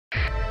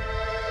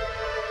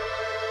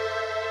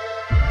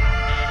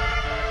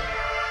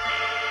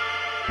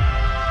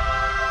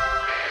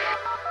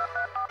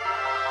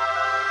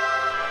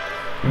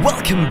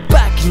Welcome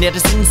back,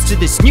 netizens, to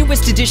this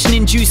newest edition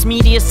in Juice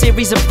Media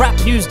series of rap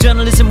news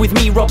journalism with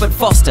me, Robert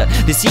Foster.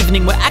 This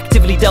evening we're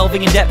actively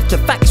delving in depth to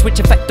facts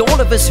which affect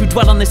all of us who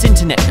dwell on this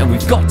internet, and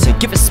we've got to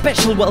give a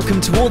special welcome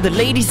to all the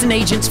ladies and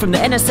agents from the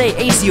NSA,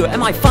 ASIO,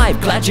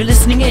 MI5. Glad you're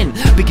listening in,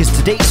 because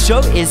today's show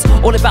is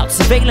all about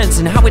surveillance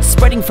and how it's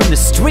spreading from the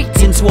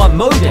streets into our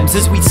modems.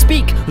 As we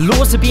speak,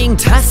 laws are being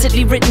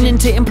tacitly written in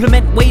to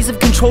implement ways of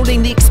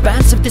controlling the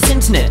expanse of this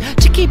internet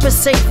to keep us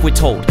safe, we're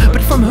told.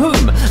 But from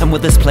whom? And will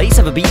this place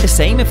ever be the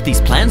same if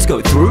these plans go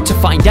through? To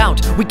find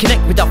out, we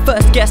connect with our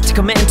first guest to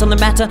comment on the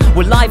matter.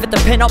 We're live at the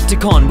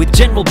Panopticon with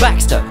General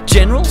Baxter.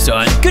 General?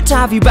 Son? Good to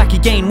have you back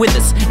again with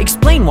us.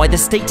 Explain why the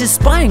state is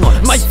spying on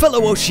us. My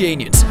fellow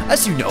Oceanians,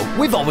 as you know,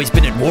 we've always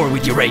been at war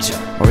with Eurasia.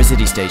 Or is it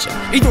East Asia?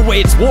 Either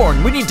way, it's war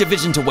and we need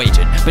division to wage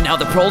it. But now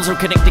the proles are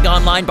connecting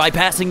online,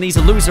 bypassing these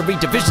illusory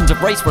divisions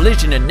of race,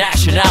 religion, and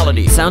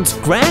nationality. Sounds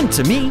grand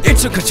to me.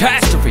 It's a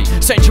catastrophe.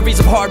 Centuries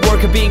of hard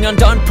work are being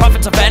undone,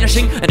 profits are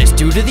vanishing, and it's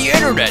due to the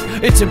internet.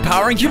 It's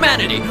empowering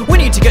humanity. We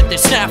need to get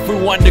this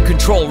snafu under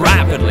control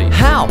rapidly.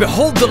 How?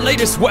 Behold the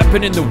latest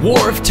weapon in the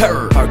war of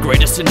terror. Our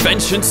greatest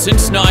invention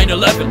since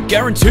 9/11.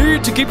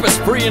 Guaranteed to keep us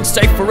free and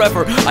safe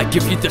forever. I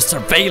give you the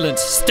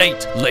surveillance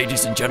state,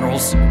 ladies and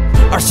generals.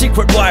 Our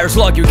secret wires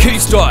log your key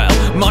style.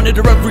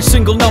 Monitor every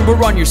single number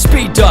on your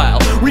speed dial.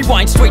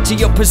 Rewind straight to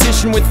your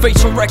position with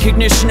facial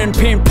recognition and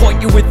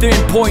pinpoint you within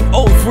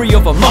 0.03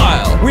 of a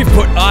mile. We've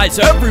put eyes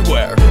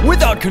everywhere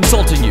without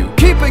consulting you,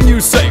 keeping you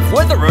safe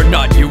whether or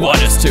not you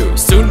want us to.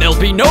 Soon there'll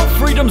be no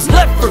freedoms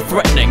left for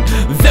threatening.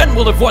 Then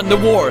we'll have won the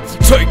war.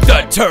 Take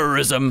that,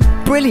 terrorism.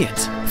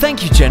 Brilliant.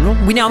 Thank you, General.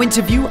 We now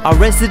interview our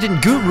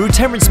resident guru,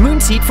 Terrence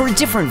Moonseed, for a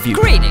different view.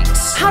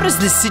 Greetings. How does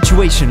this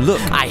situation look?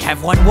 I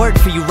have one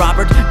word for you,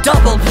 Robert.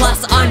 Double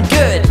plus on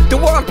good. The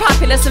world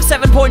populace of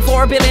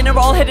 7.4 billion are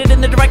all headed in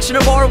the direction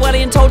of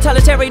Orwellian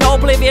totalitarian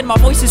oblivion. My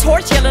voice is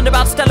hoarse, yelling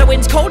about stellar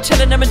winds, cold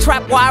chilling them and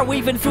trap wire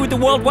weaving through the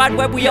world wide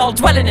web we all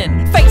dwelling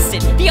in. Face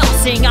it, the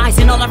all-seeing eyes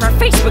in all of our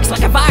Facebooks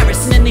like a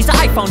virus, and in these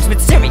iPhones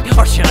with Siri,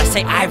 or should I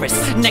say Iris.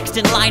 Next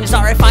in line is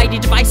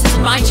RFID devices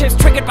and mind chips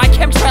triggered by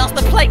chemtrails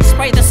the plague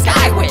spray the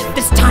sky with.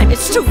 This time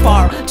it's too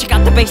far. Check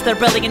out the base they're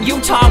building in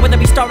Utah, where they'll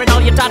be storing all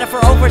your data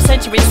for over a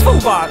century. It's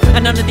FUBAR,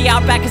 and under the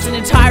outback is an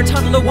entire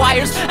tunnel of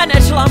wires, an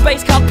echelon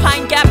base called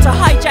Pine Gap to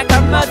hijack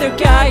our mother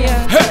Gaia.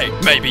 Hey,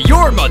 maybe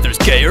your mother's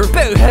gayer.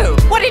 Boo-hoo.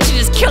 Why didn't you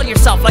just kill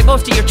yourself like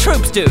most of your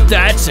troops do?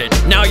 That's it.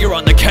 Now you're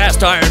on the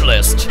cast iron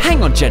list.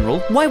 Hang on, General.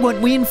 Why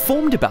weren't we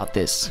informed about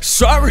this?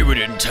 Sorry we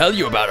didn't tell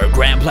you about our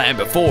grand plan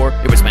before.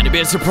 It was meant to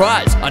be a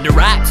surprise, under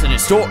wraps in a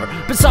store.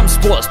 But some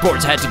spoil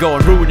sports had to go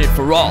and ruin it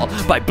for all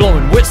by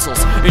blowing whistles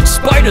in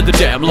spite of the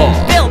damn law.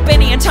 Bill,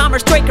 Benny, and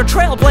Thomas Drake are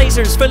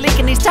trailblazers for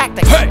leaking these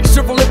tactics. Hey,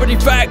 civil liberty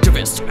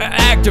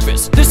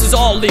activists, this is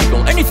all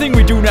legal. Anything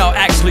we do now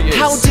actually is.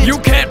 How did— You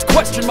can't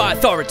question my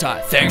authority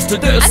thanks to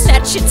this. And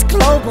that shit's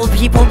global,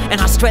 people.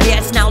 In Australia,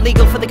 it's now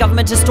legal for the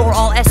government to store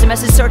all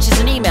SMSs, searches,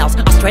 and emails.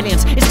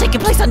 Australians, it's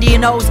taking place under your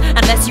nose.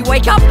 Unless you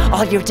wake up,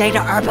 all your data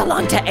are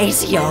belong to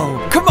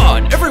ASIO. Come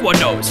on, everyone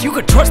knows you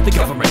can trust the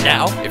government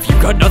now. If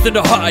you've got nothing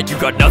to hide,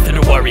 you've got nothing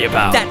to worry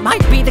about. That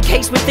might be the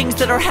case with things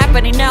that are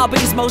happening now,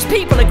 because most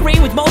people agree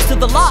with most of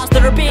the laws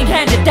that are being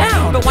handed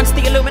down. But once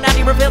the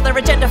Illuminati reveal their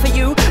agenda for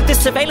you, this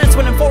surveillance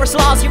will enforce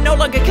laws you no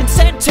longer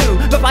consent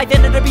to. But by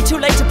then it'll be too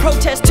late to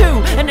protest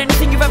too, and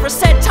anything you've ever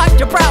said typed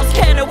to browse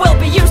can and will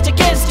be used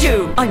against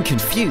you. I'm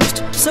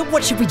confused. So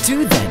what should we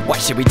do then?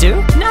 What should we do?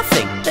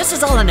 Nothing. This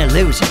is all an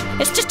illusion.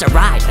 It's just a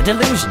ride, a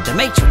delusion, the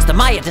Matrix, the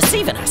Maya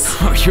deceiving us.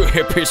 Oh, you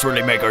hippies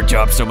really make our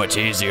job so much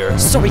easier.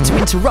 Sorry to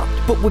interrupt,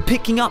 but we're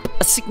picking up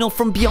a signal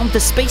from beyond the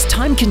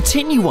space-time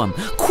continuum.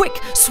 Quick,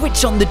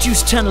 switch on the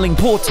juice channeling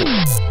portal.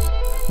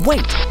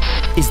 Wait,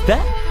 is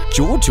that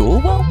George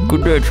Orwell?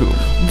 Good day to you.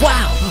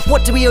 Wow,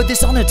 what do we owe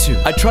this honor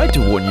to? I tried to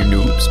warn you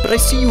noobs, but I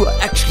see you are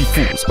actually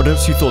fools, or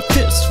else you thought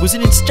this was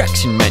an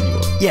instruction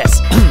manual.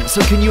 Yes,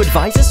 so can you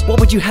advise us? What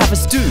would you have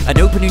us do? An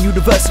open and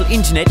universal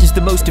internet is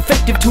the most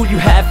effective tool you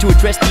have to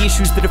address the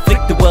issues that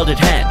afflict the world at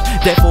hand.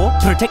 Therefore,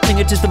 protecting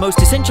it is the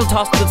most essential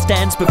task that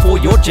stands before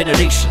your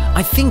generation.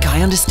 I think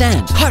I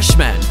understand. Hush,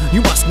 man,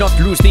 you must not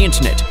lose the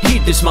internet.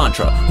 Heed this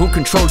mantra. Who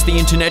controls the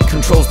internet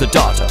controls the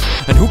data.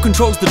 And who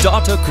controls the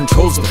data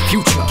controls the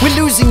future.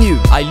 We're losing you.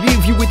 I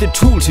leave you with a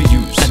tool to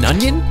use. An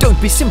onion? Don't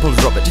be simple,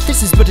 Robert.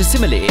 This is but a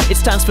simile. It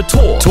stands for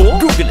Tor. Tor?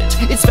 Google it.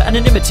 It's for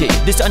anonymity.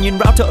 This onion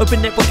router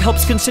open network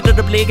helps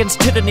considerably against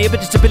tyranny,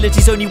 but its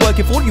abilities only work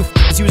if all you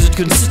use it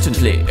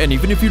consistently. And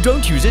even if you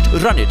don't use it,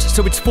 run it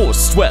so its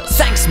force swells.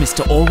 Thanks,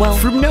 Mr. Orwell.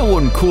 From now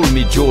on, call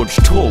me George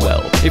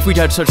Torwell. If we'd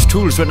had such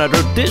tools when I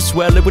wrote this,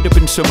 well, it would have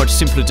been so much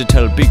simpler to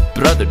tell Big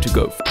Brother to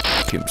go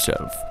f***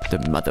 himself. The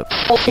mother...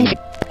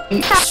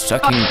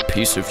 sucking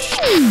piece of shit.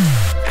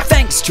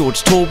 Thanks,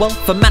 George Orwell,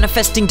 for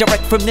manifesting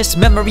direct from this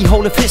memory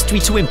hole of history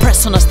to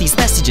impress on us these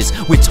messages.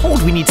 We're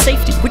told we need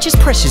safety, which is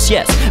precious,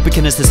 yes, but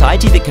can a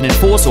society that can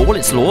enforce all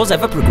its laws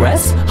ever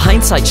progress?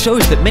 Hindsight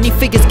shows that many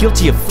figures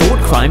guilty of thought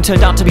crime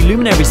turned out to be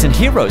luminaries and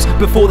heroes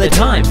before their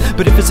time.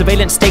 But if a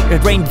surveillance state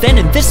had reigned then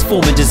in this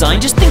form and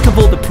design, just think of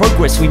all the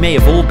progress we may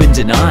have all been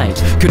denied.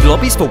 Could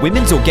lobbies for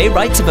women's or gay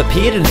rights have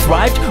appeared and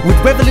thrived? Would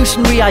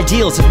revolutionary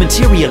ideals have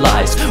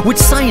materialized? Would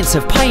science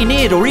have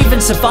pioneered or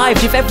even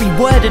survived if every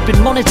word had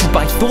been monitored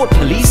by thought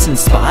police and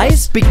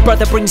spies? Big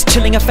Brother brings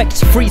chilling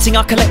effects, freezing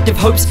our collective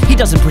hopes. He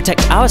doesn't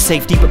protect our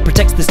safety but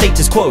protects the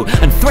status quo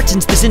and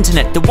threatens this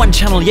internet, the one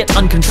channel yet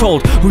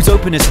uncontrolled, whose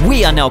openness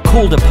we are now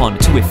called upon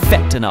to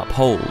effect and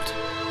uphold.